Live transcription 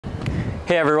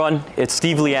Hey everyone, it's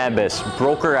Steve Liambas,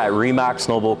 broker at Remax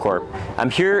Noble Corp. I'm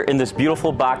here in this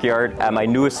beautiful backyard at my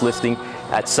newest listing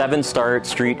at 7 Starrett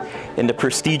Street in the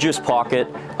prestigious pocket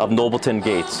of Nobleton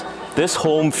Gates. This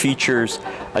home features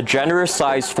a generous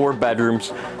sized 4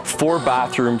 bedrooms, 4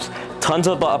 bathrooms, tons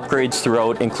of upgrades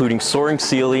throughout, including soaring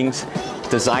ceilings,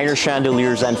 designer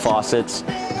chandeliers and faucets,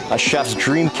 a chef's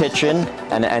dream kitchen,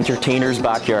 and an entertainer's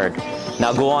backyard.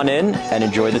 Now go on in and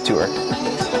enjoy the tour.